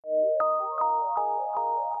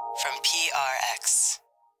PRX.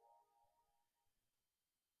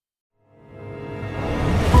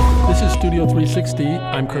 This is Studio 360.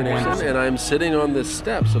 I'm Kurt Anderson. And I'm sitting on the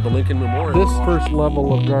steps of the Lincoln Memorial. This first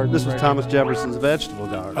level of garden. This is Thomas Jefferson's vegetable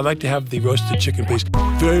garden. I'd like to have the roasted chicken, please.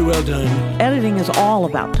 Very well done. Editing is all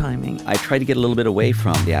about timing. I try to get a little bit away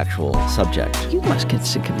from the actual subject. You must get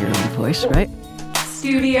sick of your own voice, right?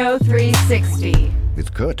 Studio 360.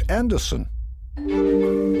 With Kurt Anderson.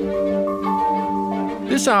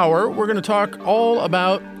 This hour, we're going to talk all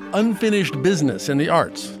about unfinished business in the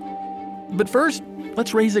arts. But first,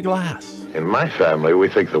 let's raise a glass. In my family, we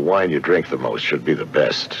think the wine you drink the most should be the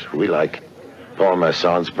best. We like Paul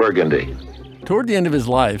Masson's Burgundy. Toward the end of his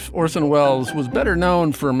life, Orson Welles was better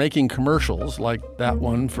known for making commercials, like that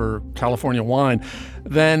one for California Wine,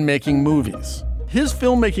 than making movies. His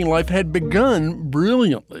filmmaking life had begun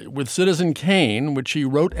brilliantly with Citizen Kane, which he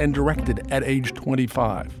wrote and directed at age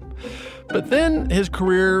 25. But then his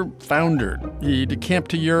career foundered. He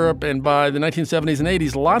decamped to Europe, and by the 1970s and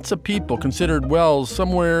 80s, lots of people considered Welles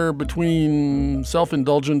somewhere between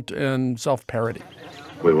self-indulgent and self-parody.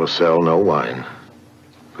 We will sell no wine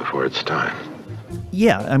before it's time.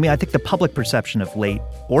 Yeah, I mean, I think the public perception of late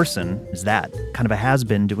Orson is that, kind of a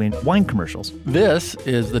has-been doing wine commercials. This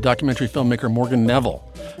is the documentary filmmaker Morgan Neville,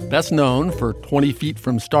 best known for 20 Feet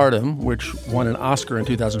from Stardom, which won an Oscar in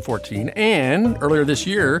 2014, and earlier this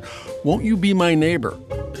year, Won't You Be My Neighbor,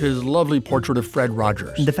 his lovely portrait of Fred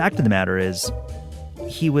Rogers. The fact of the matter is,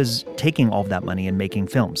 he was taking all of that money and making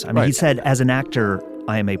films. I mean, He said, as an actor,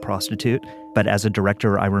 I am a prostitute, but as a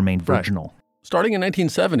director, I remain virginal. Right. Starting in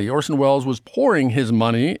 1970, Orson Welles was pouring his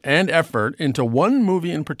money and effort into one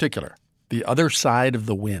movie in particular, The Other Side of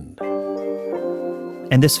the Wind.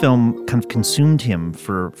 And this film kind of consumed him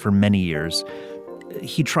for many years.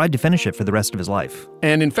 He tried to finish it for the rest of his life.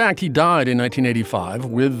 And in fact, he died in 1985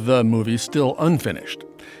 with the movie still unfinished.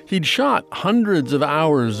 He'd shot hundreds of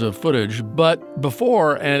hours of footage, but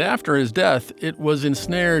before and after his death, it was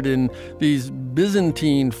ensnared in these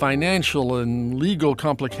Byzantine financial and legal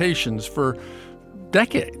complications for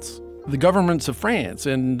decades. The governments of France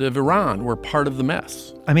and of Iran were part of the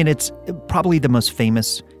mess. I mean, it's probably the most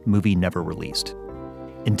famous movie never released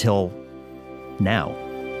until now.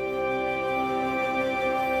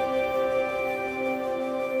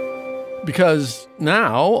 Because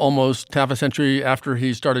now, almost half a century after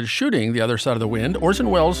he started shooting The Other Side of the Wind,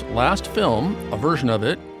 Orson Welles' last film, a version of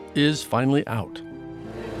it, is finally out.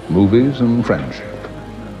 Movies and friendship.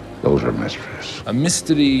 Those are mysteries. A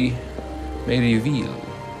mystery may reveal.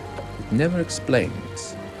 It never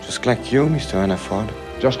explains. Just like you, Mr. Hannaford.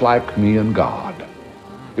 Just like me and God.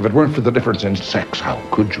 If it weren't for the difference in sex, how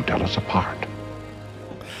could you tell us apart?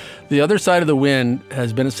 The Other Side of the Wind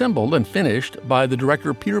has been assembled and finished by the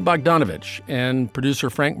director Peter Bogdanovich and producer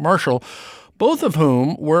Frank Marshall, both of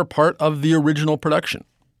whom were part of the original production.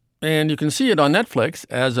 And you can see it on Netflix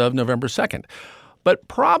as of November 2nd. But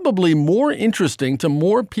probably more interesting to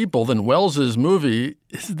more people than Welles's movie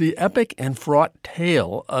is the epic and fraught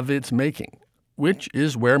tale of its making, which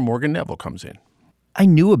is where Morgan Neville comes in. I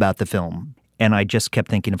knew about the film, and I just kept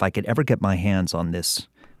thinking if I could ever get my hands on this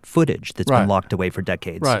footage that's been locked away for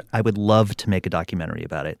decades. I would love to make a documentary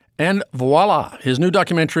about it. And voila, his new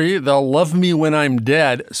documentary, They'll Love Me When I'm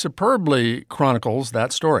Dead, superbly chronicles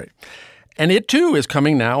that story. And it, too, is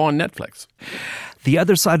coming now on Netflix. The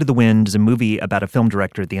Other Side of the Wind is a movie about a film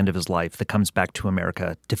director at the end of his life that comes back to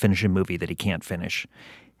America to finish a movie that he can't finish.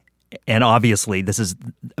 And obviously, this is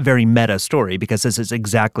a very meta story because this is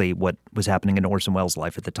exactly what was happening in Orson Welles'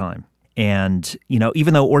 life at the time. And, you know,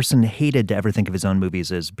 even though Orson hated to ever think of his own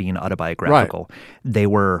movies as being autobiographical, they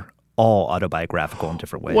were all autobiographical in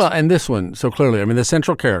different ways. Well, and this one, so clearly, I mean, the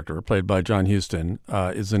central character, played by John Huston,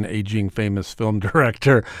 is an aging famous film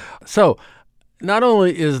director. So not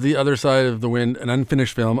only is The Other Side of the Wind an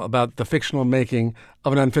unfinished film about the fictional making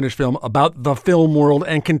of an unfinished film about the film world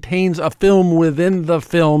and contains a film within the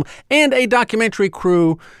film and a documentary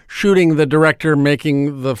crew shooting the director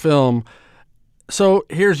making the film. So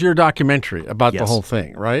here's your documentary about the whole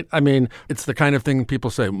thing, right? I mean, it's the kind of thing people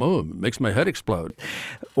say, oh, it makes my head explode.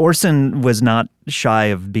 Orson was not shy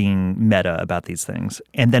of being meta about these things.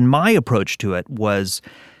 And then my approach to it was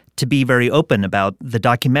to be very open about the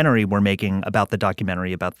documentary we're making, about the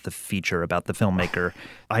documentary, about the feature, about the filmmaker.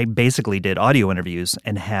 I basically did audio interviews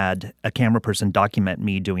and had a camera person document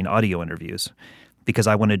me doing audio interviews because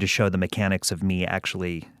I wanted to show the mechanics of me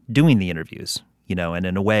actually doing the interviews. and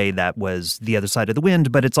in a way that was The Other Side of the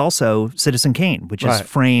Wind, but it's also Citizen Kane, which is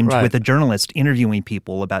framed with a journalist interviewing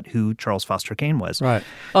people about who Charles Foster Kane was. Right.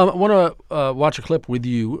 I want to watch a clip with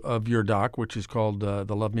you of your doc, which is called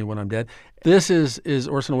The Love Me When I'm Dead. This is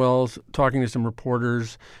Orson Welles talking to some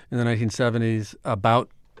reporters in the 1970s about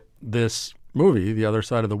this movie, The Other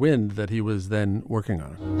Side of the Wind, that he was then working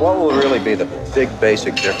on. What will really be the big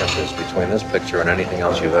basic differences between this picture and anything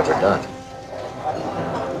else you've ever done?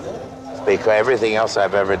 Because everything else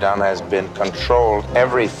I've ever done has been controlled.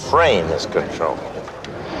 Every frame is controlled.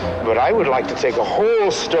 But I would like to take a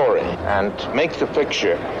whole story and make the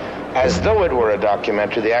picture as though it were a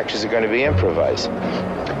documentary. The actors are going to be improvised.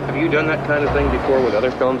 Have you done that kind of thing before with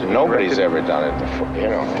other films? Nobody's ever done it before,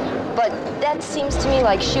 But that seems to me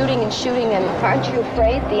like shooting, and aren't you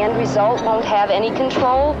afraid the end result won't have any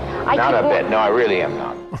control? Not a bit. No, I really am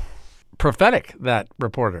not. Prophetic, that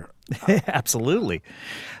reporter. Absolutely.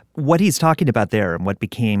 What he's talking about there and what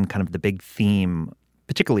became kind of the big theme,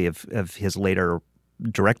 particularly of his later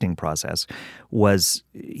directing process, was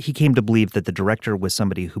he came to believe that the director was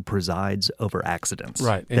somebody who presides over accidents.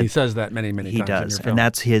 Right, and he says that many times. He does, in your film. and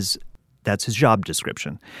that's his job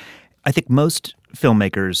description. I think most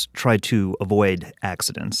filmmakers try to avoid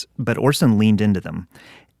accidents, but Orson leaned into them.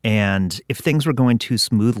 And if things were going too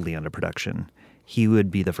smoothly on a production, he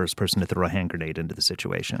would be the first person to throw a hand grenade into the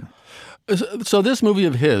situation. So this movie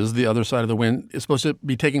of his, The Other Side of the Wind, is supposed to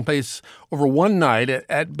be taking place over one night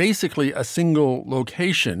at basically a single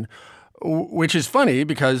location, which is funny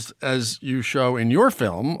because, as you show in your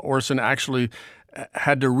film, Orson actually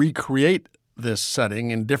had to recreate this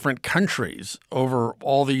setting in different countries over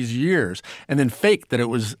all these years and then fake that it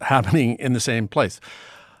was happening in the same place.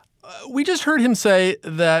 We just heard him say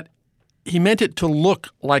that he meant it to look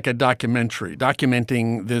like a documentary,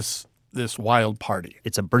 documenting this wild party.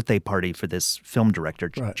 It's a birthday party for this film director,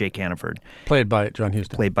 Jake Hannaford. Played by John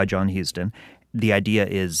Huston. The idea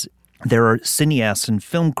is there are cineasts and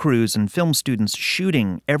film crews and film students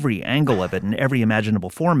shooting every angle of it in every imaginable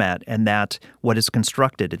format, and that what is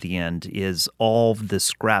constructed at the end is all the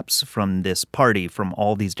scraps from this party from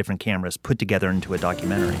all these different cameras put together into a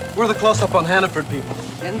documentary. We're the close-up on Hannaford people.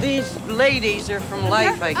 And these ladies are from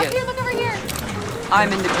Life, I guess. Up here, look over here.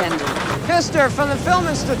 I'm independent. Kister from the Film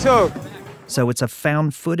Institute. So it's a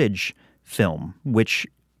found footage film, which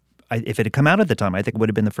if it had come out at the time, I think it would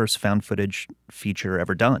have been the first found footage feature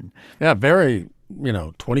ever done. Yeah, very,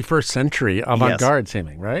 21st century avant-garde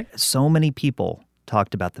seeming, right? So many people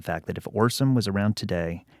talked about the fact that if Orson was around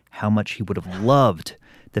today, how much he would have loved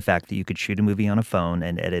the fact that you could shoot a movie on a phone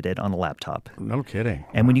and edit it on a laptop. No kidding.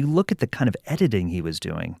 And when you look at the kind of editing he was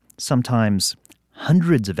doing, sometimes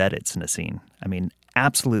hundreds of edits in a scene. I mean,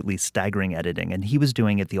 absolutely staggering editing. And he was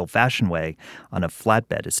doing it the old-fashioned way on a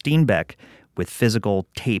flatbed, a Steenbeck, with physical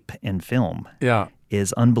tape and film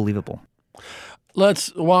is unbelievable.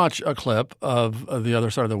 Let's watch a clip of The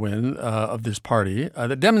Other Side of the Wind, of this party,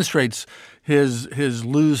 that demonstrates his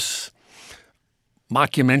loose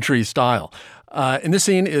mockumentary style. In this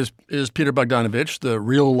scene is Peter Bogdanovich, the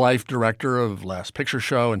real-life director of Last Picture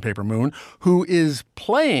Show and Paper Moon, who is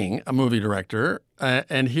playing a movie director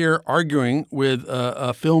and here arguing with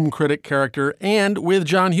a film critic character and with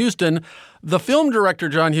John Huston, the film director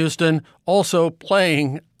John Huston, also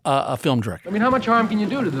playing a film director. I mean, how much harm can you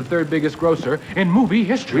do to the third biggest grosser in movie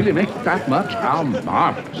history? Really make that much? How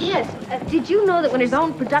marvelous. Yes. Did you know that when his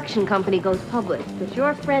own production company goes public, that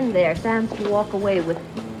your friend there stands to walk away with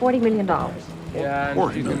 $40 million? Yeah,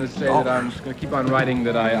 and she's going to say that I'm just going to keep on writing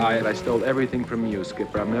that I stole everything from you,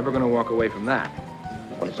 Skipper. I'm never going to walk away from that.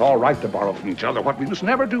 Well, it's all right to borrow from each other. What we must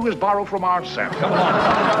never do is borrow from ourselves. Come on.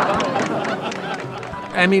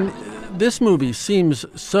 I mean, this movie seems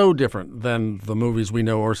so different than the movies we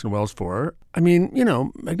know Orson Welles for. I mean,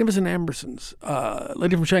 Magnificent Ambersons,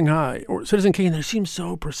 Lady from Shanghai, or Citizen Kane, they seem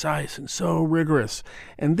so precise and so rigorous.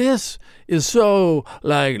 And this is so,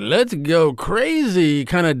 let's go crazy,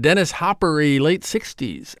 kind of Dennis Hopper-y late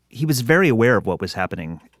 60s. He was very aware of what was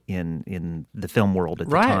happening in the film world at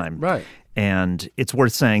the time. Right. And it's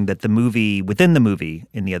worth saying that the movie, within the movie,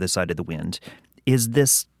 In the Other Side of the Wind, is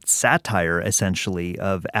this satire, essentially,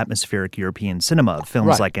 of atmospheric European cinema,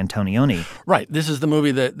 films like Antonioni. Right. This is the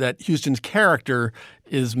movie that Huston's character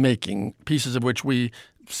is making, pieces of which we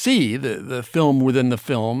see, the film within the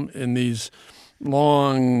film, in these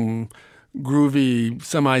long, groovy,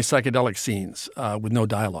 semi-psychedelic scenes with no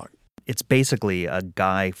dialogue. It's basically a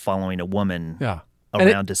guy following a woman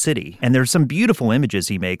around a city. And there's some beautiful images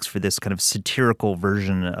he makes for this kind of satirical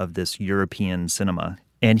version of this European cinema.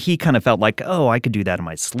 And he kind of felt like, oh, I could do that in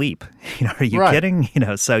my sleep. Are you kidding?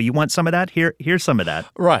 So you want some of that? Here's some of that.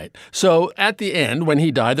 Right. So at the end, when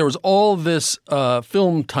he died, there was all this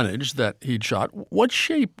film tonnage that he'd shot. What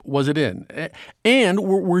shape was it in? And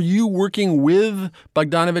were you working with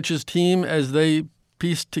Bogdanovich's team as they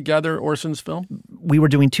pieced together Orson's film? We were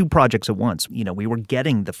doing two projects at once. We were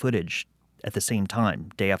getting the footage at the same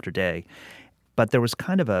time, day after day. But there was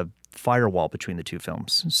kind of a firewall between the two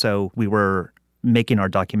films. So we were making our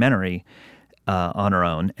documentary on our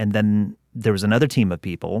own. And then there was another team of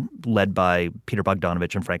people led by Peter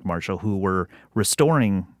Bogdanovich and Frank Marshall who were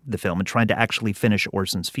restoring the film and trying to actually finish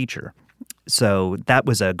Orson's feature. So that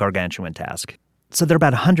was a gargantuan task. So there are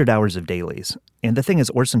about 100 hours of dailies. And the thing is,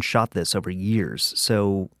 Orson shot this over years.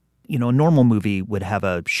 So, a normal movie would have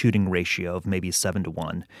a shooting ratio of maybe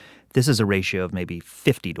 7-1. This is a ratio of maybe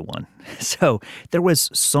 50-1. So there was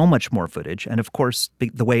so much more footage. And of course,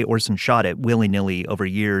 the way Orson shot it willy-nilly over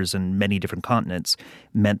years and many different continents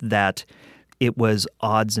meant that it was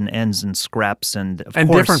odds and ends and scraps and, of course,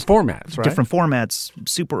 different formats, right? Different formats,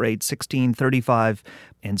 Super 8, 16, 35.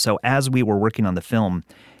 And so as we were working on the film,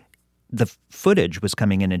 the footage was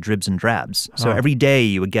coming in dribs and drabs. So every day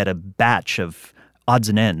you would get a batch of odds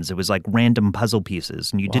and ends. It was like random puzzle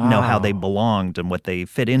pieces, and you didn't know how they belonged and what they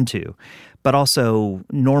fit into. But also,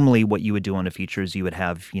 normally what you would do on a feature is you would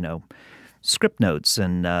have, script notes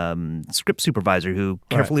and script supervisor who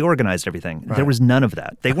carefully organized everything. Right. There was none of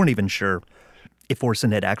that. They weren't even sure if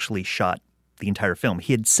Orson had actually shot the entire film.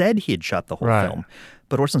 He had said he had shot the whole film,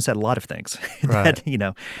 but Orson said a lot of things that,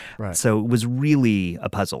 so it was really a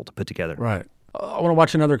puzzle to put together. Right. I want to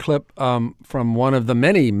watch another clip from one of the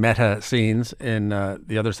many meta scenes in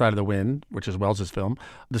The Other Side of the Wind, which is Wells's film.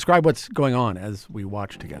 Describe what's going on as we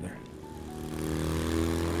watch together.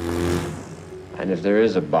 And if there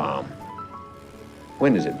is a bomb,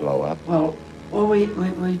 when does it blow up? Well, we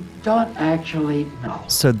don't actually know.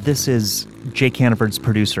 So this is Jake Hannaford's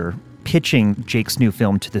producer pitching Jake's new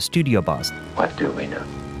film to the studio boss. What do we know?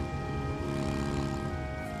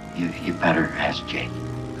 You better ask Jake.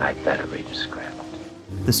 I'd better read the script.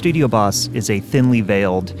 The studio boss is a thinly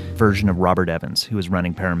veiled version of Robert Evans, who was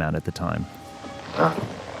running Paramount at the time. Oh,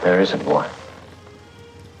 there is a boy.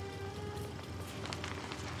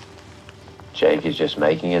 Jake is just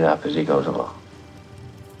making it up as he goes along.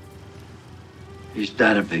 He's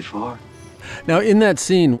done it before. Now, in that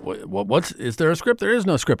scene, is there a script? There is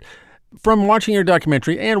no script. From watching your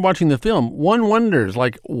documentary and watching the film, one wonders,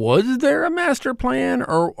 was there a master plan,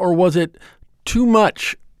 or was it too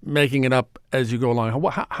much making it up as you go along?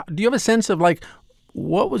 How, do you have a sense of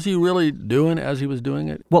what was he really doing as he was doing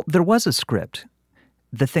it? Well, there was a script.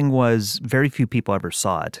 The thing was, very few people ever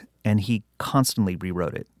saw it, and he constantly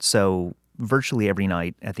rewrote it. So virtually every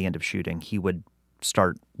night at the end of shooting, he would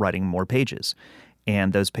start writing more pages.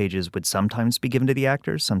 And those pages would sometimes be given to the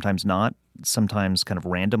actors, sometimes not, sometimes kind of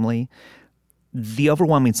randomly. The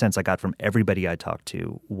overwhelming sense I got from everybody I talked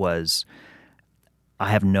to was, I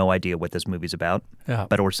have no idea what this movie's about,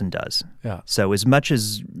 but Orson does. Yeah. So as much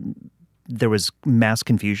as there was mass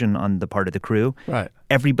confusion on the part of the crew,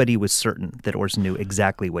 everybody was certain that Orson knew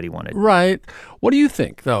exactly what he wanted. Right. What do you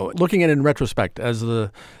think, though, looking at it in retrospect as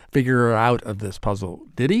the figurer out of this puzzle?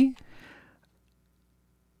 Did he?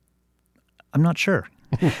 I'm not sure.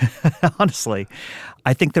 Honestly,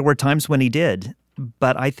 I think there were times when he did,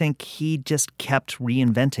 but I think he just kept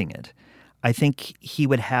reinventing it. I think he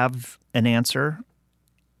would have an answer,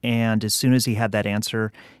 and as soon as he had that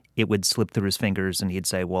answer, it would slip through his fingers and he'd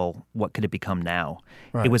say, well, what could it become now?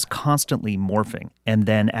 Right. It was constantly morphing. And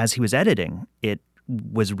then as he was editing, it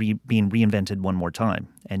was being reinvented one more time.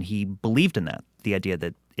 And he believed in that, the idea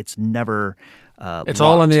that it's never It's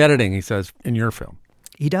all in the editing, he says, in your film.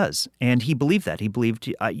 He does. And he believed that. He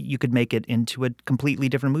believed you could make it into a completely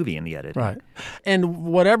different movie in the edit. Right. And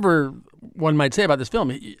whatever one might say about this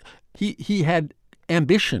film, he had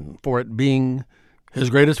ambition for it being his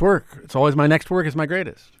greatest work. It's always my next work is my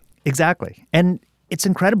greatest. Exactly. And it's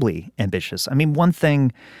incredibly ambitious. I mean, one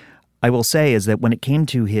thing I will say is that when it came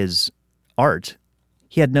to his art,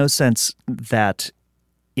 he had no sense that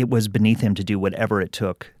it was beneath him to do whatever it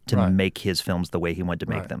took to make his films the way he wanted to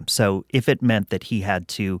make them. So if it meant that he had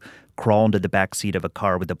to crawl into the back seat of a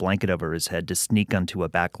car with a blanket over his head to sneak onto a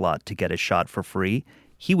back lot to get a shot for free,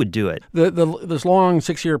 he would do it. This long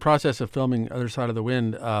 6-year process of filming Other Side of the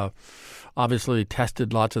Wind obviously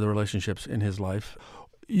tested lots of the relationships in his life.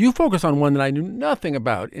 You focus on one that I knew nothing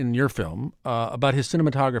about in your film, about his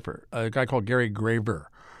cinematographer, a guy called Gary Graver.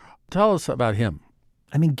 Tell us about him.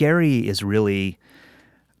 I mean, Gary is really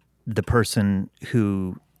the person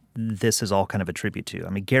who this is all kind of a tribute to. I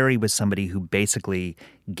mean, Gary was somebody who basically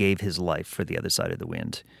gave his life for The Other Side of the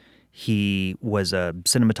Wind. He was a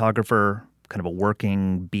cinematographer, kind of a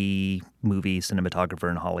working B-movie cinematographer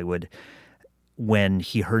in Hollywood, when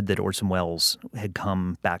he heard that Orson Welles had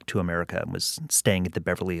come back to America and was staying at the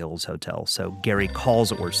Beverly Hills Hotel. So Gary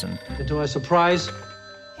calls Orson. And to my surprise,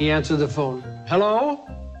 he answered the phone. Hello?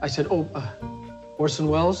 I said, Orson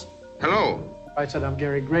Welles? Hello. I said, I'm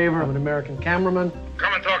Gary Graver. I'm an American cameraman.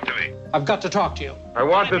 Come and talk to me. I've got to talk to you. I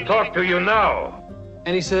want to talk to you now.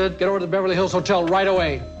 And he said, get over to the Beverly Hills Hotel right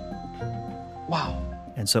away. Wow.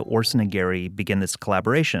 And so Orson and Gary begin this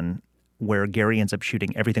collaboration where Gary ends up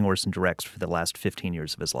shooting everything Orson directs for the last 15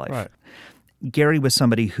 years of his life. Right. Gary was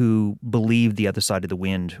somebody who believed The Other Side of the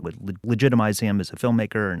Wind would legitimize him as a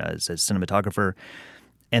filmmaker and as a cinematographer.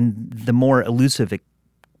 And the more elusive it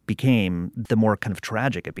became, the more kind of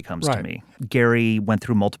tragic it becomes to me. Gary went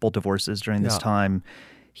through multiple divorces during this time.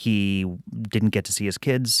 He didn't get to see his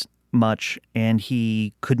kids much, and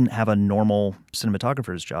he couldn't have a normal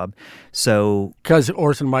cinematographer's job. So, because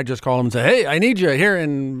Orson might just call him and say, hey, I need you here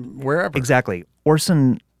and wherever. Exactly.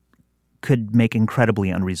 Orson could make incredibly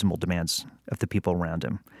unreasonable demands of the people around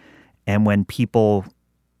him. And when people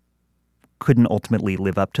couldn't ultimately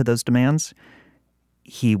live up to those demands,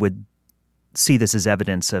 he would see this as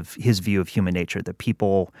evidence of his view of human nature, that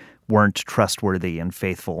people weren't trustworthy and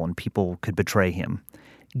faithful and people could betray him.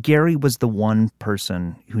 Gary was the one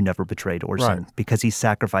person who never betrayed Orson because he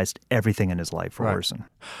sacrificed everything in his life for Orson.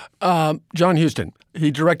 John Huston,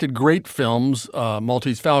 he directed great films,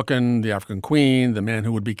 Maltese Falcon, The African Queen, The Man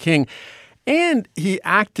Who Would Be King, and he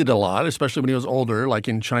acted a lot, especially when he was older, like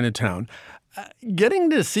in Chinatown. Getting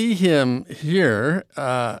to see him here,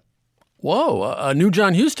 a new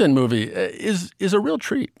John Huston movie is a real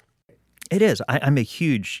treat. It is. I'm a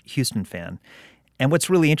huge Huston fan. And what's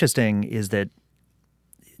really interesting is that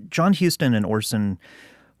John Huston and Orson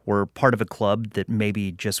were part of a club that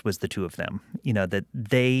maybe just was the two of them. You know, that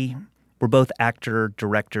they were both actor,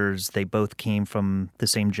 directors. They both came from the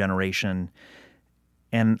same generation.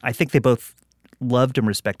 And I think they both loved and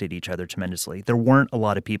respected each other tremendously. There weren't a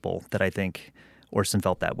lot of people that I think Orson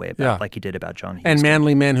felt that way about, like he did about John Huston. And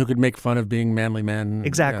manly men who could make fun of being manly men.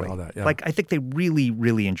 Exactly. And all that, Like, I think they really,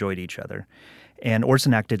 really enjoyed each other. And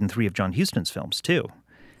Orson acted in 3 of John Huston's films, too.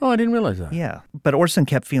 Oh, I didn't realize that. Yeah. But Orson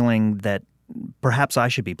kept feeling that perhaps I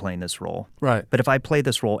should be playing this role. Right. But if I play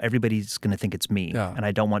this role, everybody's going to think it's me. Yeah. And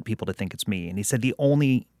I don't want people to think it's me. And he said the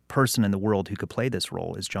only person in the world who could play this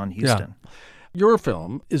role is John Huston. Yeah. Your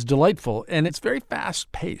film is delightful, and it's very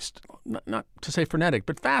fast-paced. Not to say frenetic,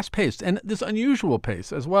 but fast-paced, and this unusual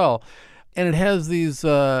pace as well. And it has these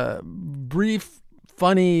brief,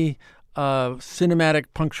 funny, cinematic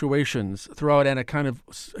punctuations throughout and a kind of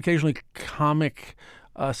occasionally comic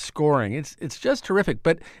scoring. It's just terrific.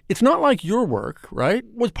 But it's not like your work, right?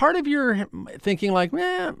 Was part of your thinking like,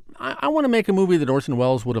 I want to make a movie that Orson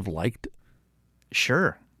Welles would have liked?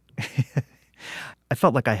 Sure. I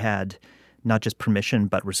felt like I had not just permission,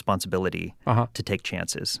 but responsibility to take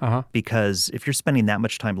chances. Because if you're spending that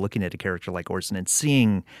much time looking at a character like Orson and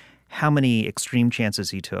seeing how many extreme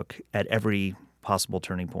chances he took at every possible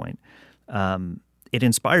turning point, it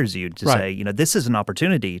inspires you to say, you know, this is an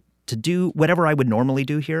opportunity to do whatever I would normally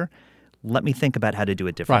do here. Let me think about how to do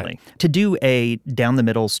it differently. To do a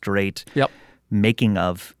down-the-middle, straight making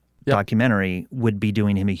of documentary would be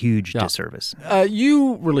doing him a huge disservice.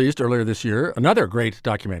 You released earlier this year another great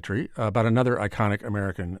documentary about another iconic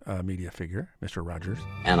American media figure, Mr. Rogers.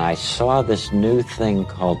 And I saw this new thing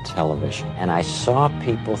called television, and I saw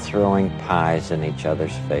people throwing pies in each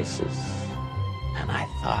other's faces. And I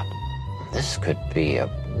thought, this could be a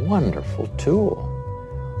wonderful tool.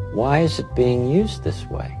 Why is it being used this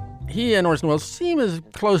way? He and Orson Welles seem as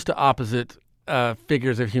close to opposite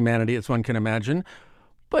figures of humanity as one can imagine.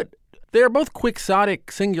 But they're both quixotic,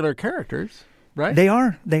 singular characters, right? They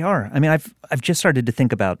are. They are. I mean, I've just started to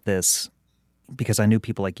think about this because I knew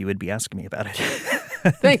people like you would be asking me about it.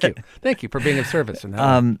 Thank you. Thank you for being of service in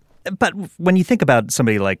that. But when you think about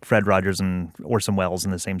somebody like Fred Rogers and Orson Welles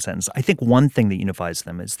in the same sentence, I think one thing that unifies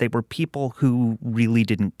them is they were people who really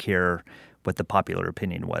didn't care what the popular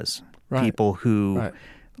opinion was. Right. People who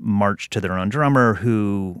marched to their own drummer,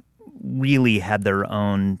 who really had their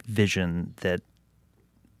own vision that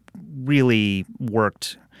really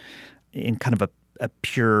worked in kind of a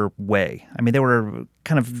pure way. I mean, they were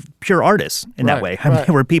kind of pure artists in that way. I mean,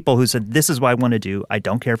 they were people who said, this is what I want to do. I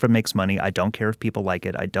don't care if it makes money. I don't care if people like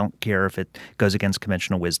it. I don't care if it goes against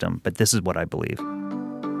conventional wisdom. But this is what I believe.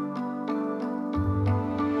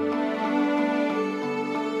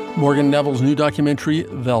 Morgan Neville's new documentary,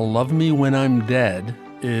 They'll Love Me When I'm Dead,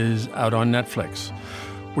 is out on Netflix.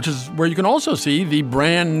 which is where you can also see the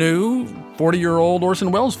brand new 40-year-old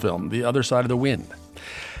Orson Welles film, The Other Side of the Wind.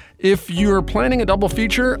 If you're planning a double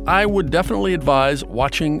feature, I would definitely advise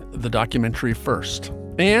watching the documentary first.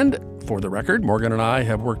 And for the record, Morgan and I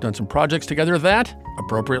have worked on some projects together that,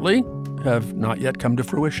 appropriately, have not yet come to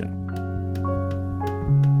fruition.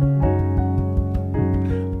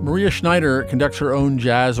 Maria Schneider conducts her own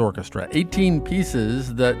jazz orchestra, 18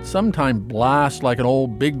 pieces that sometimes blast like an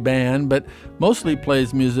old big band, but mostly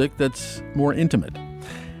plays music that's more intimate.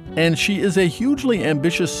 And she is a hugely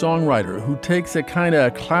ambitious songwriter who takes a kind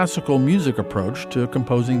of classical music approach to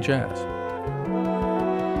composing jazz.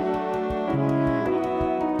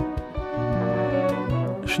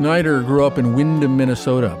 Schneider grew up in Windham,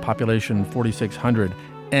 Minnesota, population 4,600,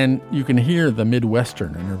 and you can hear the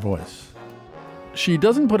Midwestern in her voice. She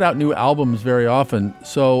doesn't put out new albums very often,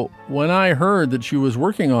 so when I heard that she was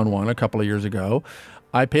working on one a couple of years ago,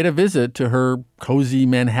 I paid a visit to her cozy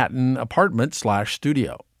Manhattan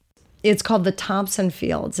apartment/studio. It's called the Thompson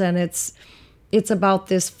Fields, and it's about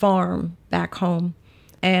this farm back home.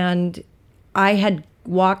 And I had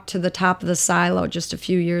walked to the top of the silo just a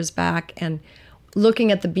few years back and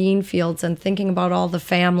looking at the bean fields and thinking about all the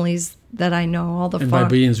families that I know, all the And by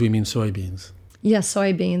beans, we mean soybeans. Yes,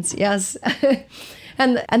 soybeans, yes.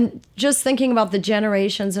 and just thinking about the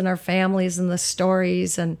generations in our families and the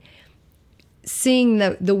stories and seeing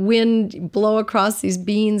the wind blow across these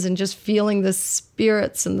beans and just feeling the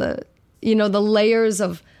spirits and the layers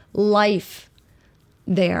of life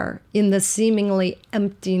there in the seemingly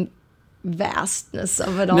empty vastness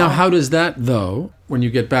of it all. Now, how does that, though, when you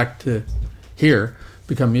get back to here,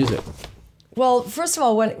 become music? Well, first of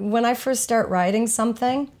all, when I first start writing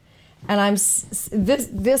something, and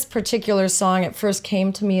this particular song at first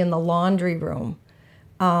came to me in the laundry room,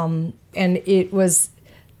 and it was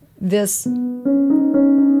this.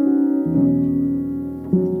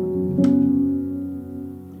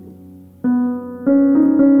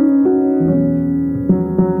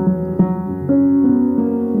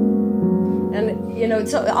 And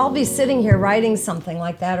so I'll be sitting here writing something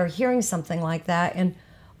like that or hearing something like that, and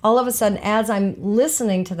all of a sudden, as I'm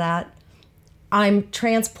listening to that, I'm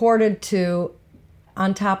transported to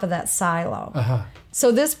on top of that silo. Uh-huh.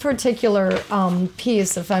 So this particular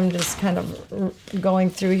piece, if I'm just kind of going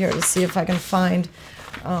through here to see if I can find...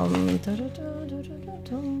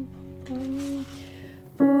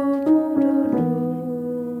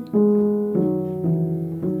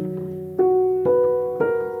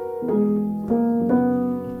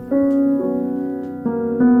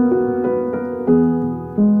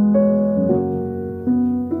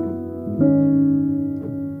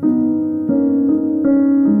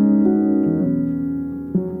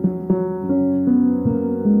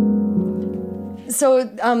 So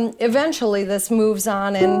eventually this moves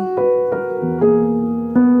on and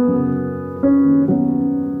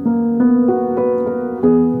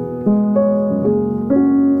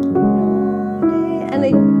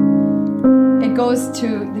it goes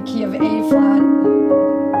to the key of A flat.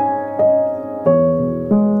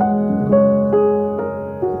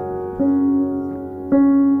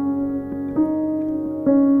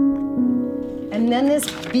 And then this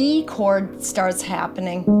B chord starts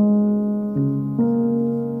happening.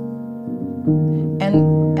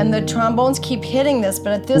 And the trombones keep hitting this,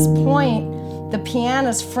 but at this point, the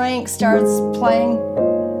pianist, Frank, starts playing,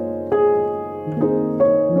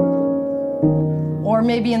 or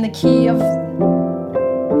maybe in the key of,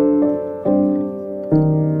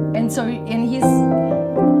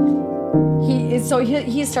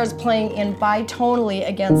 he starts playing in bitonally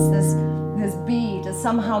against this B to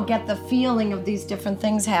somehow get the feeling of these different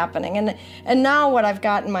things happening. And now what I've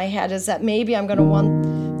got in my head is that maybe I'm going to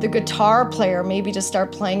want the guitar player maybe to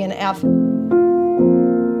start playing in F. I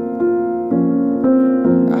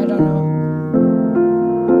don't know.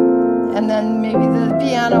 And then maybe the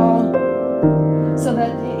piano, so that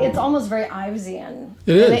it's almost very Ivesian.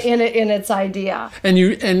 It is. In its idea.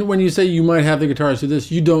 And when you say you might have the guitarist do this,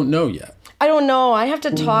 you don't know yet. I don't know. I have to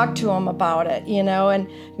talk to him about it, and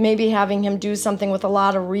maybe having him do something with a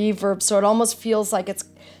lot of reverb, so it almost feels like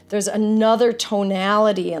there's another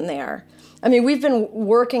tonality in there. I mean, we've been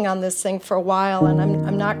working on this thing for a while, and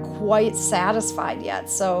I'm not quite satisfied yet.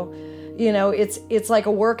 So, it's like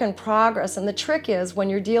a work in progress. And the trick is when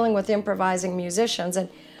you're dealing with improvising musicians, and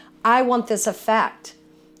I want this effect,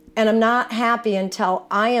 and I'm not happy until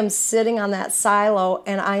I am sitting on that silo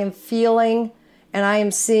and I am feeling and I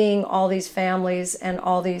am seeing all these families and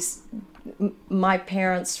all these my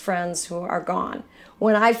parents' friends who are gone.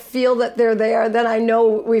 When I feel that they're there, then I know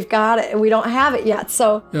we've got it, and we don't have it yet.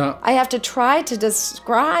 So yeah. I have to try to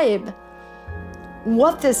describe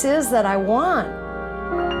what this is that I want.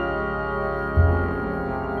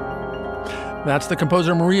 That's the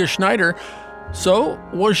composer Maria Schneider. So,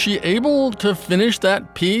 was she able to finish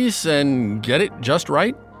that piece and get it just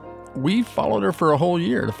right? We followed her for a whole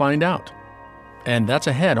year to find out. And that's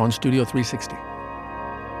ahead on Studio 360.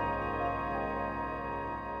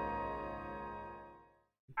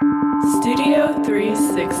 Studio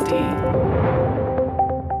 360.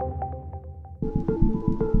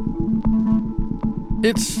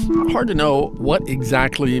 It's hard to know what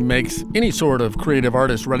exactly makes any sort of creative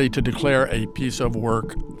artist ready to declare a piece of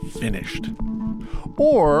work finished,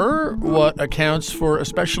 or what accounts for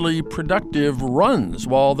especially productive runs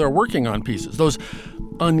while they're working on pieces. Those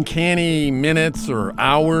uncanny minutes or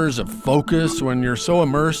hours of focus when you're so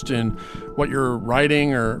immersed in what you're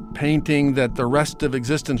writing or painting that the rest of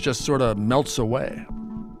existence just sort of melts away.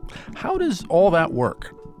 How does all that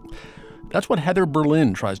work? That's what Heather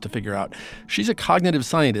Berlin tries to figure out. She's a cognitive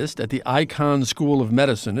scientist at the Icahn School of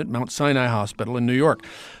Medicine at Mount Sinai Hospital in New York,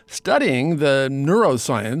 studying the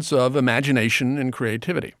neuroscience of imagination and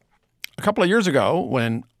creativity. A couple of years ago,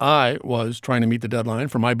 when I was trying to meet the deadline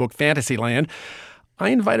for my book Fantasyland, I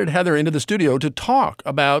invited Heather into the studio to talk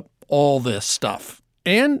about all this stuff.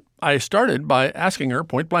 And I started by asking her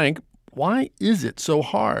point blank, why is it so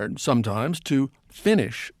hard sometimes to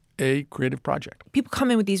finish a creative project? People come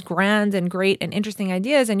in with these grand and great and interesting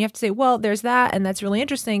ideas, and you have to say, well, there's that, and that's really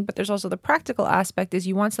interesting, but there's also the practical aspect is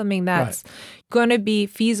you want something that's going to be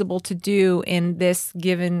feasible to do in this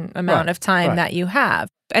given amount of time that you have.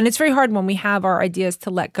 And it's very hard when we have our ideas to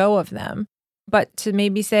let go of them, but to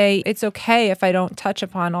maybe say, it's okay if I don't touch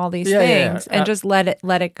upon all these things and just let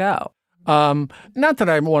it go. Not that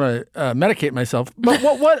I want to medicate myself, but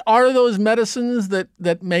what are those medicines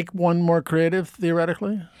that make one more creative,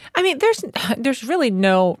 theoretically? I mean, there's really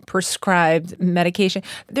no prescribed medication.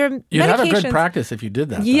 You'd have a good practice if you did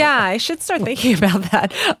that. Yeah, I should start thinking about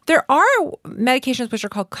that. There are medications which are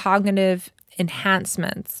called cognitive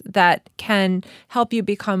enhancements that can help you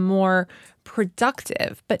become more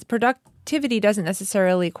productive, but productivity doesn't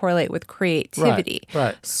necessarily correlate with creativity.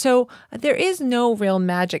 Right. So there is no real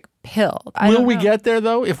magic pill. Will we get there,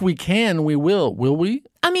 though? If we can, we will. Will we?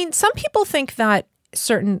 I mean, some people think that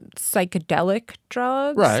certain psychedelic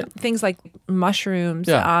drugs, things like mushrooms,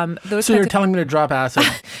 those So you're telling me to drop acid?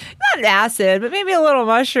 Not acid, but maybe a little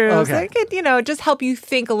mushrooms. Okay. That could, just help you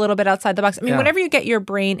think a little bit outside the box. I mean, whenever you get your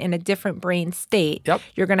brain in a different brain state,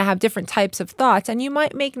 you're going to have different types of thoughts, and you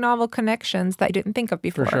might make novel connections that you didn't think of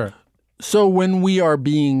before. For sure. So when we are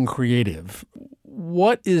being creative,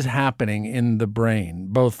 what is happening in the brain,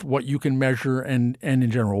 both what you can measure and in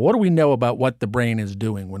general? What do we know about what the brain is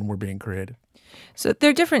doing when we're being creative? So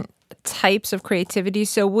there are different types of creativity.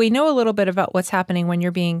 So we know a little bit about what's happening when you're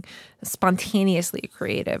being spontaneously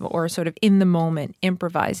creative or sort of in the moment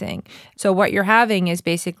improvising. So what you're having is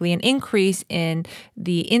basically an increase in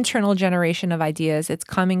the internal generation of ideas. It's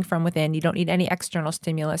coming from within. You don't need any external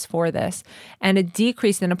stimulus for this. And a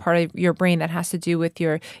decrease in a part of your brain that has to do with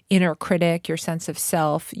your inner critic, your sense of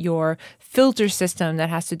self, your filter system that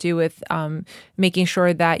has to do with making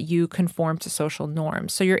sure that you conform to social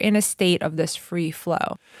norms. So you're in a state of this free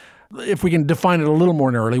flow. If we can define it a little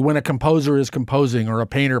more narrowly, when a composer is composing or a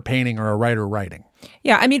painter painting or a writer writing.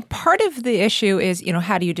 Yeah, I mean, part of the issue is,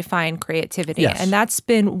 how do you define creativity? Yes. And that's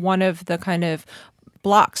been one of the kind of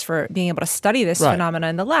blocks for being able to study this phenomena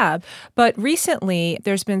in the lab. But recently,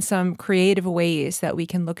 there's been some creative ways that we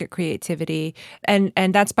can look at creativity. And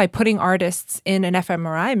that's by putting artists in an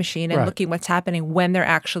fMRI machine and looking what's happening when they're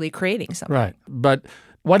actually creating something. Right. But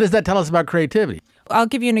what does that tell us about creativity? I'll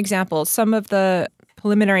give you an example. Some of the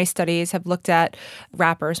preliminary studies have looked at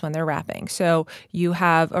rappers when they're rapping. So you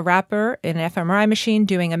have a rapper in an fMRI machine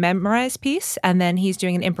doing a memorized piece, and then he's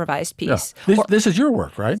doing an improvised piece. Yeah. This is your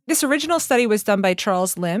work, right? This original study was done by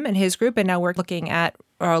Charles Lim and his group, and now we're looking at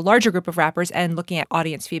a larger group of rappers and looking at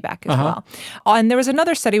audience feedback as well. And there was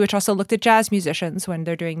another study which also looked at jazz musicians when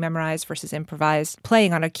they're doing memorized versus improvised,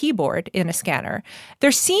 playing on a keyboard in a scanner.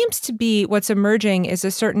 There seems to be, what's emerging is a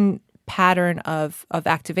certain pattern of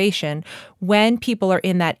activation when people are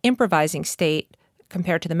in that improvising state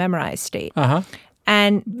compared to the memorized state.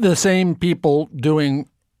 And the same people doing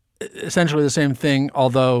essentially the same thing,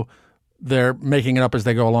 although they're making it up as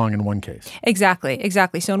they go along in one case.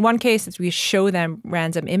 Exactly. So in one case, we show them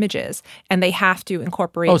random images, and they have to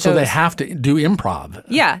incorporate those. So they have to do improv.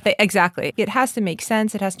 Yeah, exactly. It has to make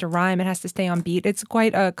sense. It has to rhyme. It has to stay on beat. It's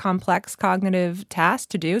quite a complex cognitive task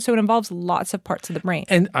to do, so it involves lots of parts of the brain.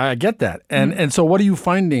 And I get that. And so what are you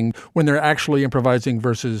finding when they're actually improvising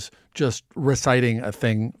versus just reciting a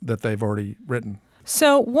thing that they've already written?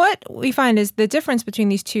 So what we find is the difference between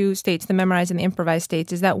these two states, the memorized and the improvised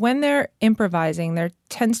states, is that when they're improvising, there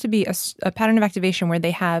tends to be a pattern of activation where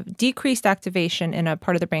they have decreased activation in a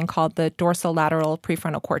part of the brain called the dorsolateral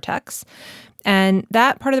prefrontal cortex. And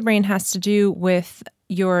that part of the brain has to do with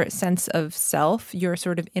your sense of self, your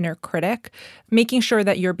sort of inner critic, making sure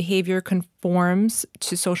that your behavior conforms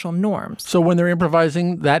to social norms. So when they're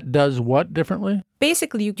improvising, that does what differently?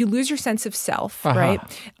 Basically, you lose your sense of self, right?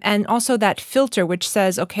 And also that filter, which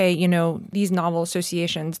says, okay, these novel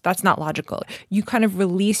associations, that's not logical. You kind of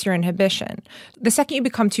release your inhibition. The second you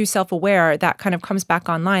become too self-aware, that kind of comes back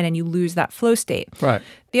online and you lose that flow state. Right.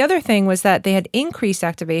 The other thing was that they had increased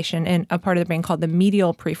activation in a part of the brain called the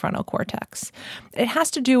medial prefrontal cortex. It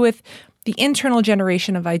has to do with the internal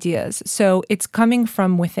generation of ideas. So it's coming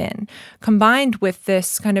from within, combined with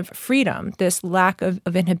this kind of freedom, this lack of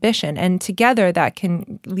inhibition. And together that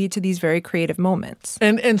can lead to these very creative moments.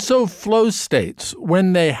 And so flow states,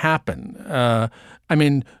 when they happen,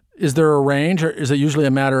 is there a range, or is it usually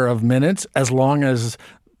a matter of minutes as long as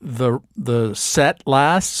the set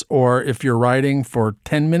lasts, or if you're writing for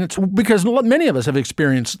 10 minutes? Because many of us have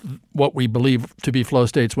experienced what we believe to be flow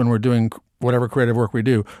states when we're doing whatever creative work we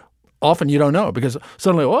do. Often you don't know because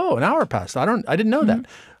suddenly, an hour passed. I didn't know that.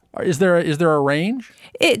 Is there a range?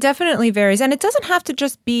 It definitely varies. And it doesn't have to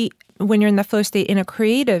just be when you're in the flow state in a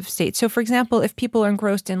creative state. So, for example, if people are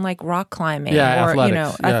engrossed in like rock climbing or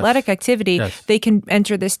athletic activity, they can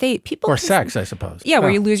enter this state. Or sex, I suppose. Yeah, where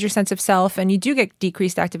you lose your sense of self and you do get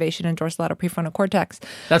decreased activation in dorsolateral prefrontal cortex.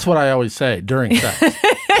 That's what I always say during sex.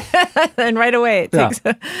 And right away it takes.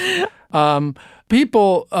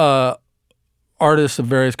 People. Artists of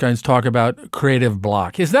various kinds talk about creative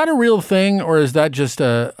block. Is that a real thing, or is that just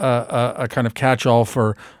a kind of catch-all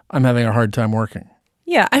for I'm having a hard time working?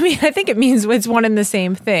 Yeah, I think it means it's one and the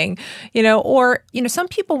same thing, or some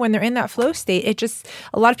people when they're in that flow state,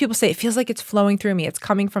 a lot of people say it feels like it's flowing through me. It's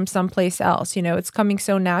coming from someplace else, it's coming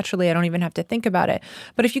so naturally I don't even have to think about it.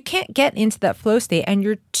 But if you can't get into that flow state and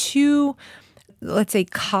you're too, let's say,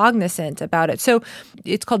 cognizant about it. So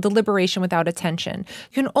it's called deliberation without attention.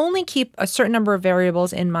 You can only keep a certain number of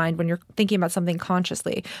variables in mind when you're thinking about something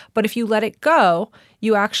consciously. But if you let it go,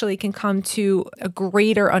 you actually can come to a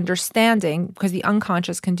greater understanding because the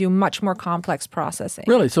unconscious can do much more complex processing.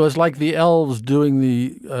 Really? So it's like the elves doing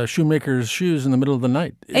the shoemaker's shoes in the middle of the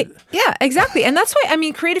night. Yeah, exactly. And that's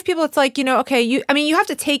why, creative people, it's like, you have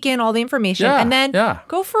to take in all the information and then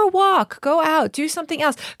go for a walk, go out, do something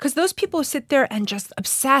else. Because those people who sit there and just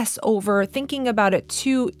obsess over thinking about it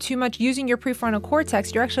too much, using your prefrontal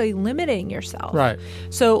cortex, you're actually limiting yourself. Right.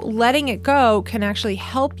 So letting it go can actually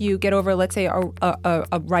help you get over, let's say,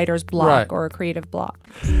 a writer's block or a creative block.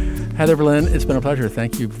 Heather Berlin, it's been a pleasure.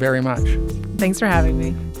 Thank you very much. Thanks for having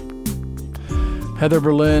me. Heather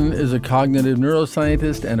Berlin is a cognitive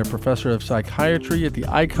neuroscientist and a professor of psychiatry at the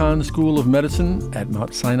Icahn School of Medicine at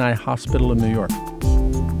Mount Sinai Hospital in New York.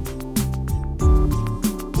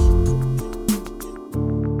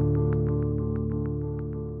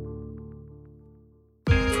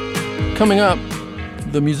 Coming up,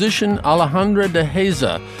 the musician Alejandra de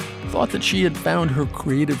Haza thought that she had found her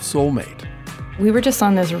creative soulmate. We were just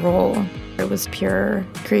on this roll. It was pure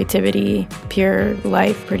creativity, pure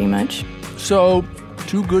life, pretty much. So,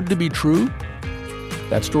 too good to be true?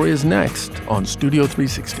 That story is next on Studio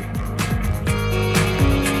 360.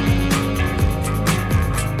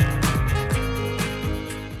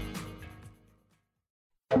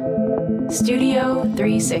 Studio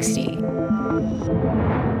 360.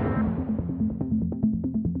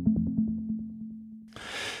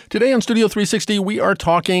 Today on Studio 360, we are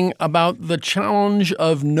talking about the challenge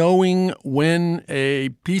of knowing when a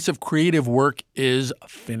piece of creative work is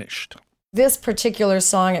finished. This particular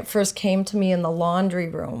song at first came to me in the laundry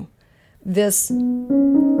room.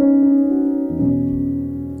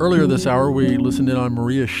 Earlier this hour, we listened in on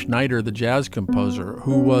Maria Schneider, the jazz composer,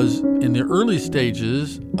 who was in the early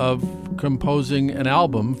stages of composing an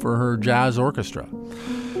album for her jazz orchestra.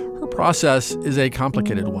 Her process is a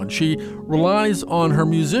complicated one. She relies on her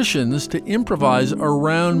musicians to improvise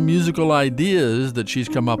around musical ideas that she's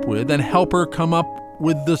come up with and help her come up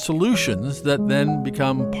with the solutions that then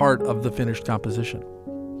become part of the finished composition.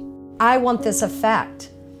 I want this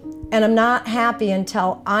effect, and I'm not happy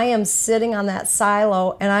until I am sitting on that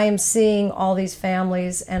silo and I am seeing all these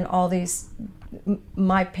families and all these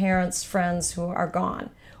my parents' friends who are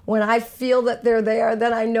gone. When I feel that they're there,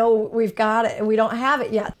 then I know we've got it, and we don't have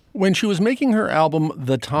it yet. When she was making her album,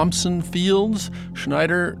 The Thompson Fields,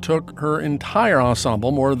 Schneider took her entire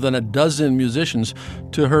ensemble, more than a dozen musicians,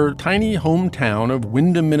 to her tiny hometown of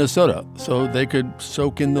Windham, Minnesota, so they could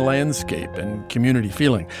soak in the landscape and community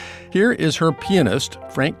feeling. Here is her pianist,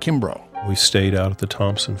 Frank Kimbrough. We stayed out at the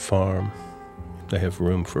Thompson farm. They have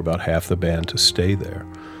room for about half the band to stay there.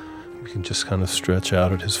 We can just kind of stretch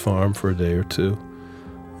out at his farm for a day or two.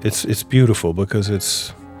 It's beautiful because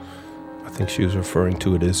it's, I think she was referring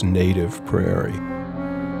to it as native prairie.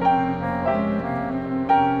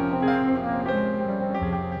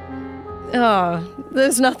 Oh,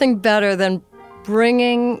 there's nothing better than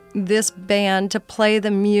bringing this band to play the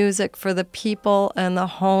music for the people and the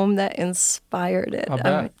home that inspired it.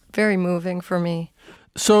 Very moving for me.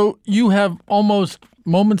 So you have almost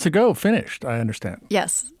moments ago finished, I understand.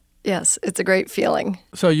 Yes, it's a great feeling.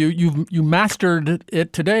 So you mastered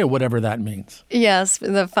it today, whatever that means. Yes,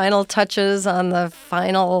 the final touches on the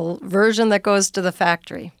final version that goes to the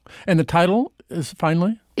factory. And the title is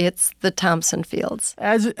finally? It's The Thompson Fields.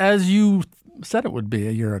 As you said it would be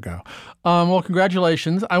a year ago. Well,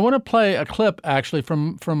 congratulations. I want to play a clip, actually,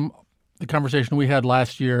 from the conversation we had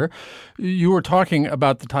last year. You were talking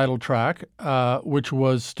about the title track, which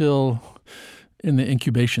was still in the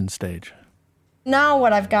incubation stage. Now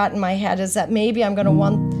what I've got in my head is that maybe I'm going to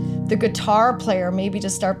want the guitar player maybe to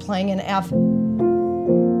start playing an F. I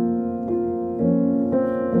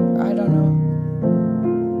don't know.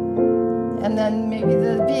 And then maybe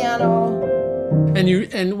the piano.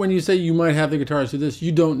 And when you say you might have the guitarist do this,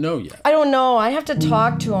 you don't know yet. I don't know. I have to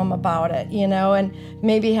talk to him about it, and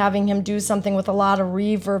maybe having him do something with a lot of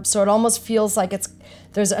reverb, so it almost feels like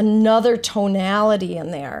there's another tonality in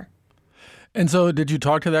there. And so did you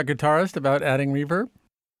talk to that guitarist about adding reverb?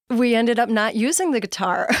 We ended up not using the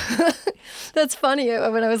guitar. That's funny.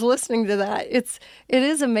 When I was listening to that, it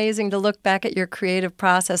is amazing to look back at your creative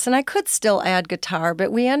process. And I could still add guitar,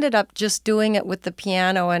 but we ended up just doing it with the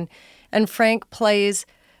piano. And Frank plays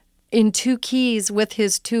in 2 keys with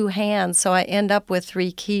his 2 hands, so I end up with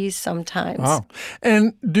 3 keys sometimes. Wow.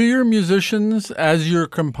 And do your musicians, as you're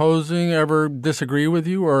composing, ever disagree with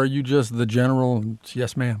you, or are you just the general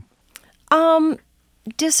yes, ma'am?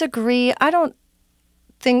 Disagree. I don't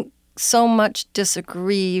think so much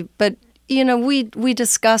disagree, but, we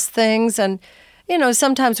discuss things, and,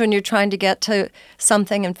 sometimes when you're trying to get to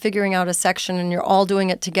something and figuring out a section and you're all doing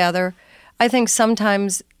it together, I think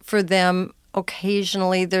sometimes for them,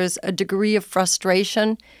 occasionally, there's a degree of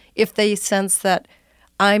frustration if they sense that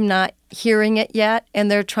I'm not hearing it yet and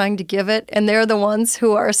they're trying to give it, and they're the ones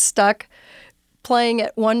who are stuck playing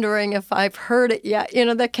it, wondering if I've heard it yet.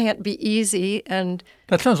 That can't be easy. And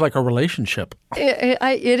that sounds like a relationship.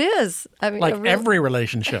 It is. I mean, like every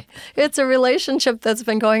relationship. It's a relationship that's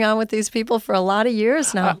been going on with these people for a lot of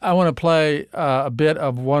years now. I want to play a bit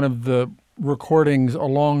of one of the recordings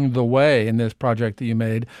along the way in this project that you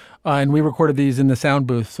made. And we recorded these in the sound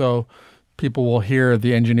booth, so people will hear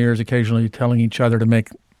the engineers occasionally telling each other to make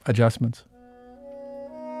adjustments.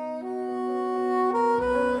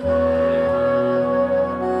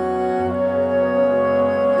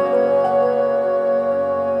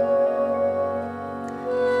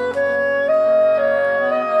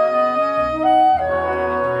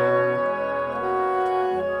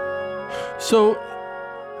 So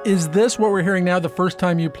is this what we're hearing now the first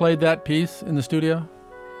time you played that piece in the studio?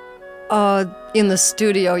 In the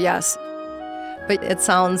studio, yes. But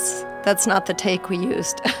that's not the take we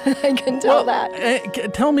used. I can tell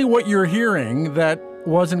that. Tell me what you're hearing that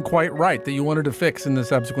wasn't quite right, that you wanted to fix in the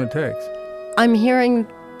subsequent takes. I'm hearing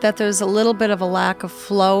that there's a little bit of a lack of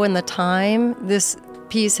flow in the time. This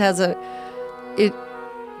piece has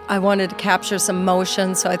I wanted to capture some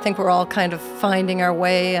motion, so I think we're all kind of finding our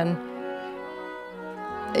way, and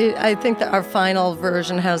I think that our final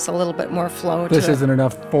version has a little bit more flow to it. This isn't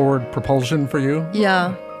enough forward propulsion for you?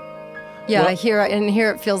 Yeah. Yeah, well, here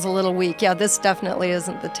it feels a little weak. Yeah, this definitely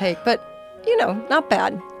isn't the take, but, not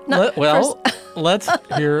bad. Let's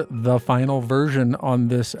hear the final version on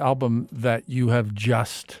this album that you have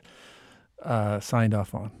just signed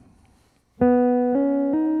off on.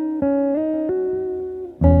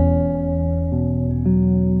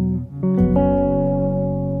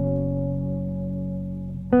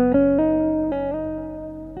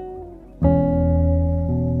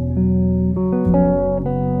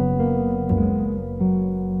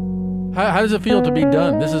 How does it feel to be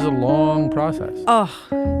done? This is a long process.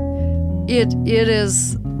 Oh, it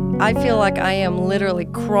is. I feel like I am literally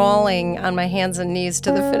crawling on my hands and knees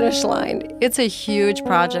to the finish line. It's a huge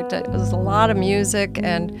project. It was a lot of music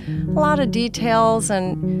and a lot of details,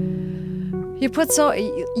 and you put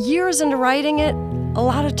years into writing it, a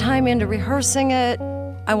lot of time into rehearsing it,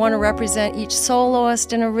 I want to represent each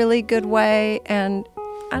soloist in a really good way. And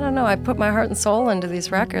I don't know, I put my heart and soul into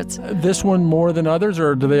these records. This one more than others,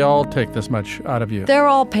 or do they all take this much out of you? They're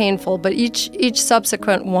all painful, but each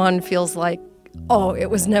subsequent one feels like, oh, it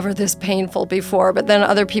was never this painful before. But then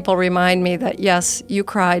other people remind me that, yes, you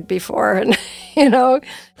cried before, and, you know.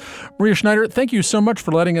 Maria Schneider, thank you so much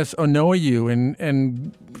for letting us know you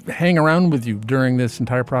and hang around with you during this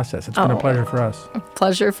entire process. It's been a pleasure for us.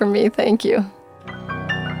 Pleasure for me. Thank you.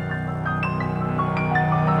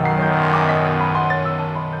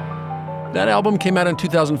 That album came out in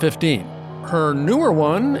 2015. Her newer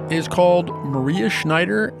one is called Maria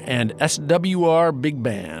Schneider and SWR Big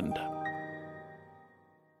Band.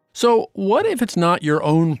 So what if it's not your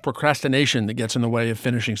own procrastination that gets in the way of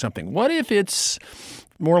finishing something? What if it's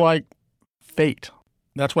more like fate?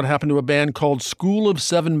 That's what happened to a band called School of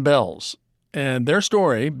Seven Bells. And their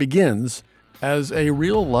story begins as a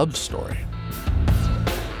real love story.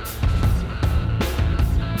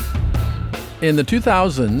 In the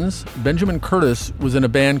 2000s, Benjamin Curtis was in a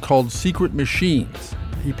band called Secret Machines.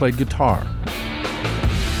 He played guitar.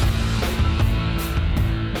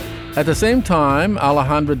 At the same time,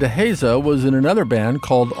 Alejandra De Heza was in another band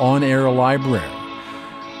called On Air Library.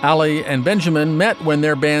 Ali and Benjamin met when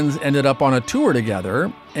their bands ended up on a tour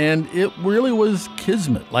together, and it really was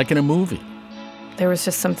kismet, like in a movie. There was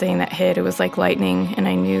just something that hit. It was like lightning, and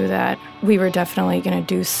I knew that we were definitely going to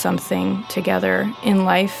do something together in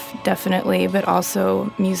life, definitely, but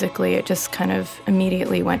also musically. It just kind of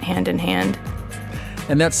immediately went hand in hand.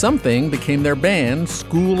 And that something became their band,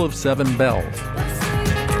 School of Seven Bells.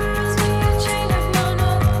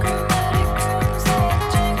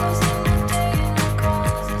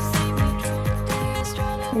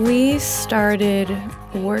 We started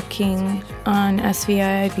working on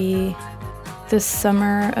SVIB this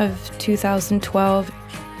summer of 2012.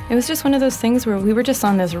 It was just one of those things where we were just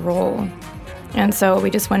on this roll. And so we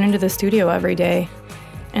just went into the studio every day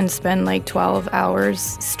and spent like 12 hours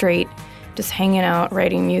straight just hanging out,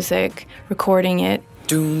 writing music, recording it.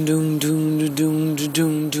 We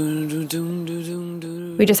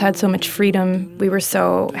just had so much freedom. We were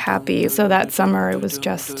so happy. So that summer, it was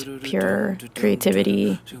just pure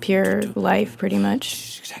creativity, pure life, pretty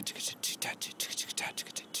much.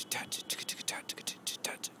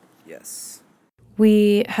 Yes.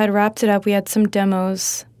 We had wrapped it up. We had some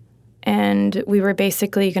demos, and we were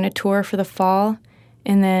basically going to tour for the fall.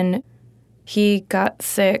 And then he got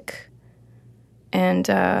sick, and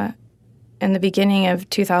in the beginning of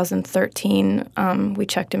 2013, we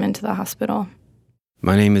checked him into the hospital.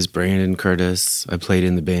 My name is Brandon Curtis. I played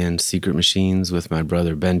in the band Secret Machines with my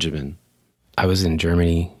brother Benjamin. I was in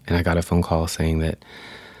Germany, and I got a phone call saying that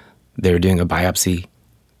they were doing a biopsy,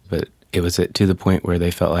 but it was to the point where they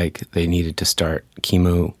felt like they needed to start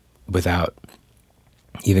chemo without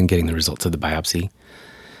even getting the results of the biopsy.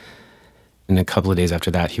 And a couple of days after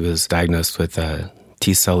that, he was diagnosed with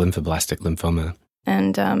T-cell lymphoblastic lymphoma.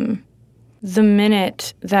 And the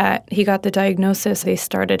minute that he got the diagnosis, they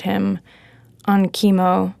started him on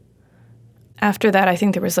chemo. After that, I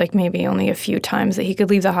think there was like maybe only a few times that he could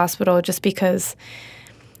leave the hospital, just because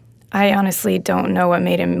I honestly don't know what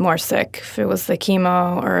made him more sick, if it was the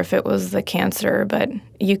chemo or if it was the cancer, but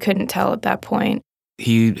you couldn't tell at that point.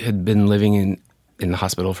 He had been living in the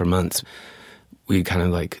hospital for months. We kind of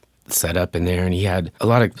like set up in there, and he had a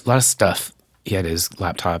lot of stuff. He had his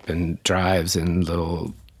laptop and drives and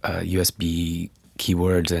little USB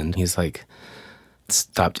keyboards, and he's like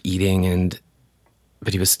stopped eating,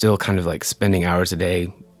 but he was still kind of like spending hours a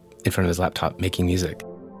day in front of his laptop making music.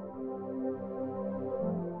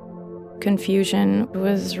 Confusion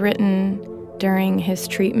was written during his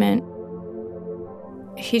treatment.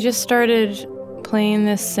 He just started playing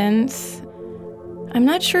this synth. I'm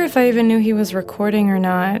not sure if I even knew he was recording or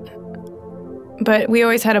not, but we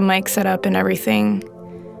always had a mic set up and everything.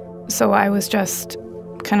 So I was just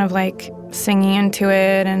kind of like singing into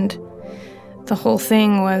it, and the whole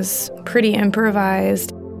thing was pretty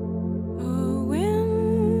improvised.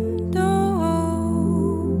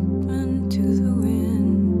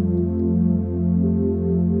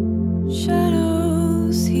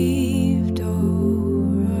 Shadows heaved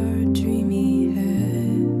over our dreamy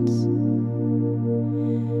heads.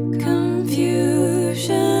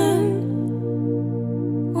 Confusion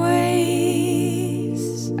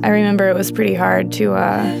waits. I remember it was pretty hard to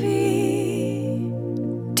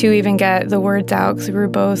even get the words out, because we were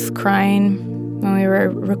both crying when we were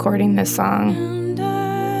recording this song. And I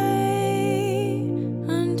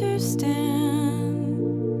understand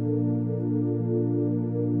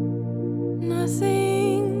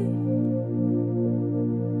nothing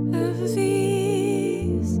of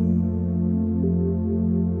these.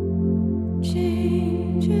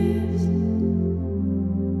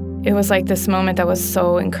 It was like this moment that was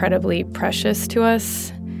so incredibly precious to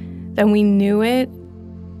us that we knew it.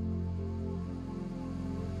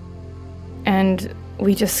 And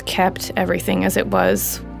we just kept everything as it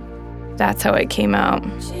was. That's how it came out.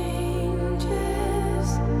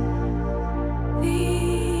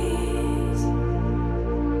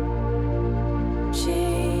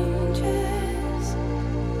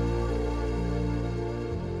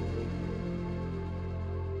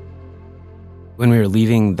 When we were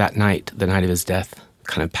leaving that night, the night of his death,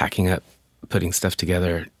 kind of packing up, putting stuff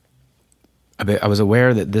together, I was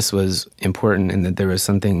aware that this was important and that there was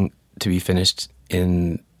something to be finished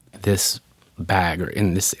in this bag or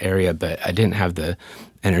in this area, but I didn't have the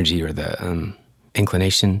energy or the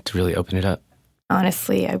inclination to really open it up.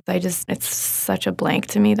 Honestly, it's such a blank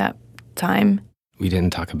to me, that time. We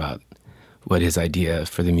didn't talk about what his idea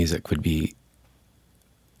for the music would be,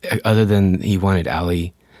 other than he wanted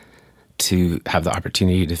Allie to have the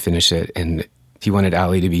opportunity to finish it, and he wanted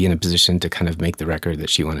Allie to be in a position to kind of make the record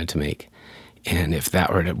that she wanted to make. And if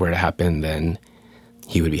that were to happen, then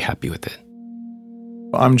he would be happy with it.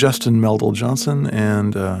 I'm Justin Meldal Johnson,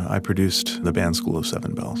 and I produced the band School of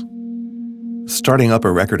Seven Bells. Starting up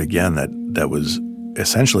a record again that was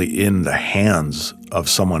essentially in the hands of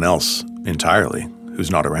someone else entirely,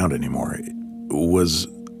 who's not around anymore, was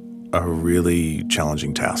a really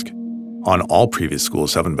challenging task. On all previous School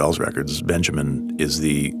of Seven Bells records, Benjamin is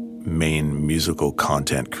the main musical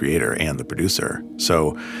content creator and the producer.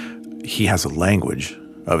 So he has a language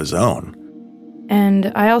of his own.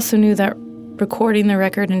 And I also knew that recording the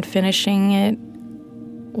record and finishing it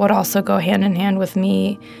would also go hand in hand with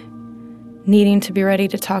me needing to be ready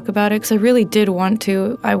to talk about it, because I really did want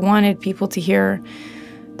to. I wanted people to hear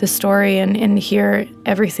the story and hear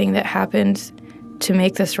everything that happened to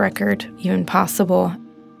make this record even possible.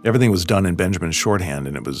 Everything was done in Benjamin's shorthand,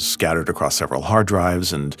 and it was scattered across several hard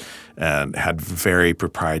drives and had very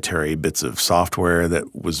proprietary bits of software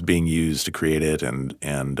that was being used to create it,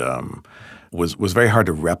 and was very hard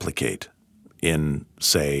to replicate in,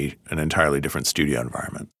 say, an entirely different studio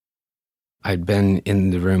environment. I'd been in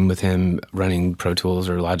the room with him running Pro Tools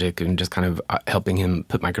or Logic and just kind of helping him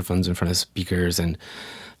put microphones in front of speakers. And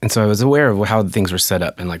so I was aware of how things were set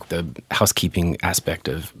up and like the housekeeping aspect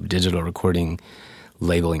of digital recording,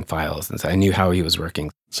 labeling files. And so I knew how he was working.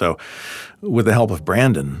 So with the help of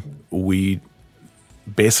Brandon, we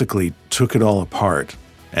basically took it all apart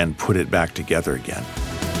and put it back together again.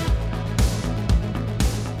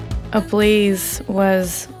 Ablaze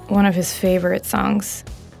was one of his favorite songs.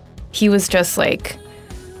 He was just like,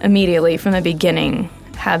 immediately from the beginning,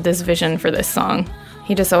 had this vision for this song.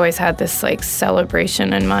 He just always had this like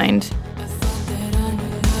celebration in mind.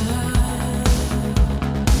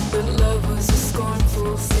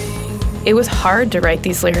 It was hard to write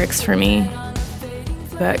these lyrics for me.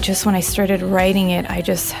 But just when I started writing it,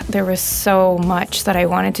 there was so much that I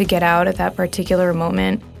wanted to get out at that particular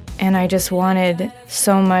moment. And I just wanted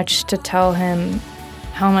so much to tell him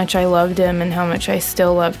how much I loved him and how much I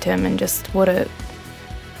still loved him and just what a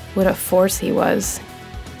force he was.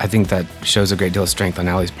 I think that shows a great deal of strength on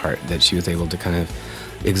Allie's part, that she was able to kind of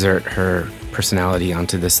exert her personality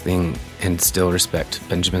onto this thing and still respect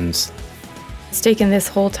Benjamin's. It's taken this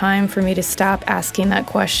whole time for me to stop asking that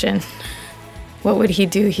question. What would he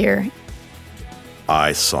do here?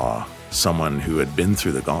 I saw someone who had been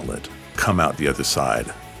through the gauntlet come out the other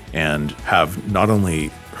side and have not only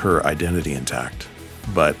her identity intact,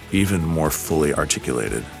 but even more fully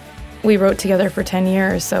articulated. We wrote together for 10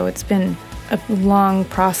 years, so it's been a long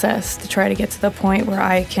process to try to get to the point where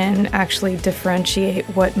I can actually differentiate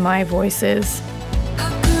what my voice is.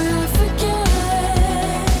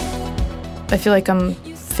 I feel like I'm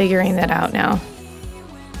figuring that out now,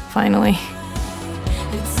 finally.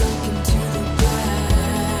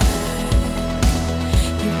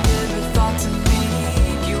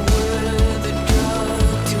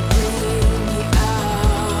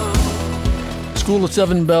 School of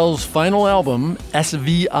Seven Bells' final album,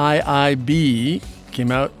 SVIIB,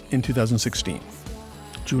 came out in 2016.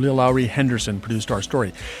 Julia Lowry Henderson produced our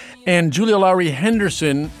story. And Julia Lowry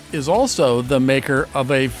Henderson is also the maker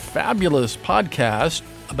of a fabulous podcast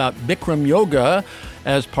about Bikram yoga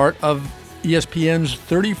as part of ESPN's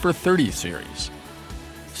 30 for 30 series.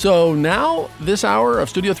 So now this hour of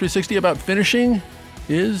Studio 360 about finishing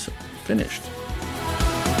is finished.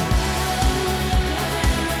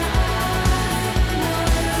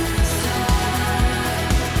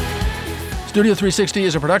 Studio 360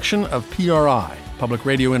 is a production of PRI, Public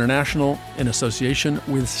Radio International, in association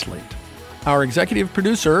with Slate. Our executive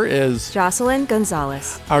producer is Jocelyn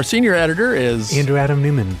Gonzalez. Our senior editor is Andrew Adam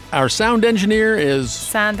Newman. Our sound engineer is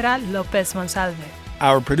Sandra Lopez Monsalve.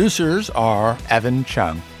 Our producers are Evan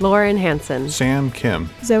Chung, Lauren Hansen, Sam Kim,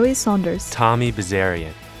 Zoe Saunders, Tommy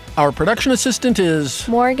Bazarian. Our production assistant is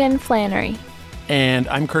Morgan Flannery. And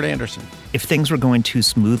I'm Kurt Anderson. If things were going too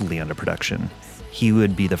smoothly under production, he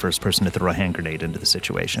would be the first person to throw a hand grenade into the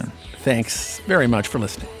situation. Thanks very much for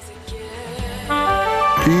listening.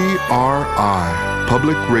 PRI,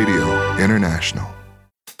 Public Radio International.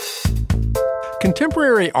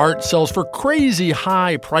 Contemporary art sells for crazy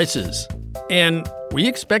high prices. And we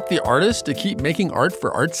expect the artist to keep making art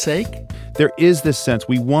for art's sake? There is this sense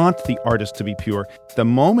we want the artist to be pure. The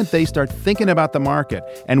moment they start thinking about the market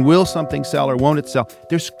and will something sell or won't it sell,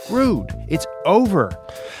 they're screwed. It's over.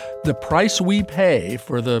 The price we pay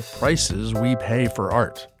for the prices we pay for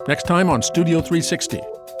art. Next time on Studio 360.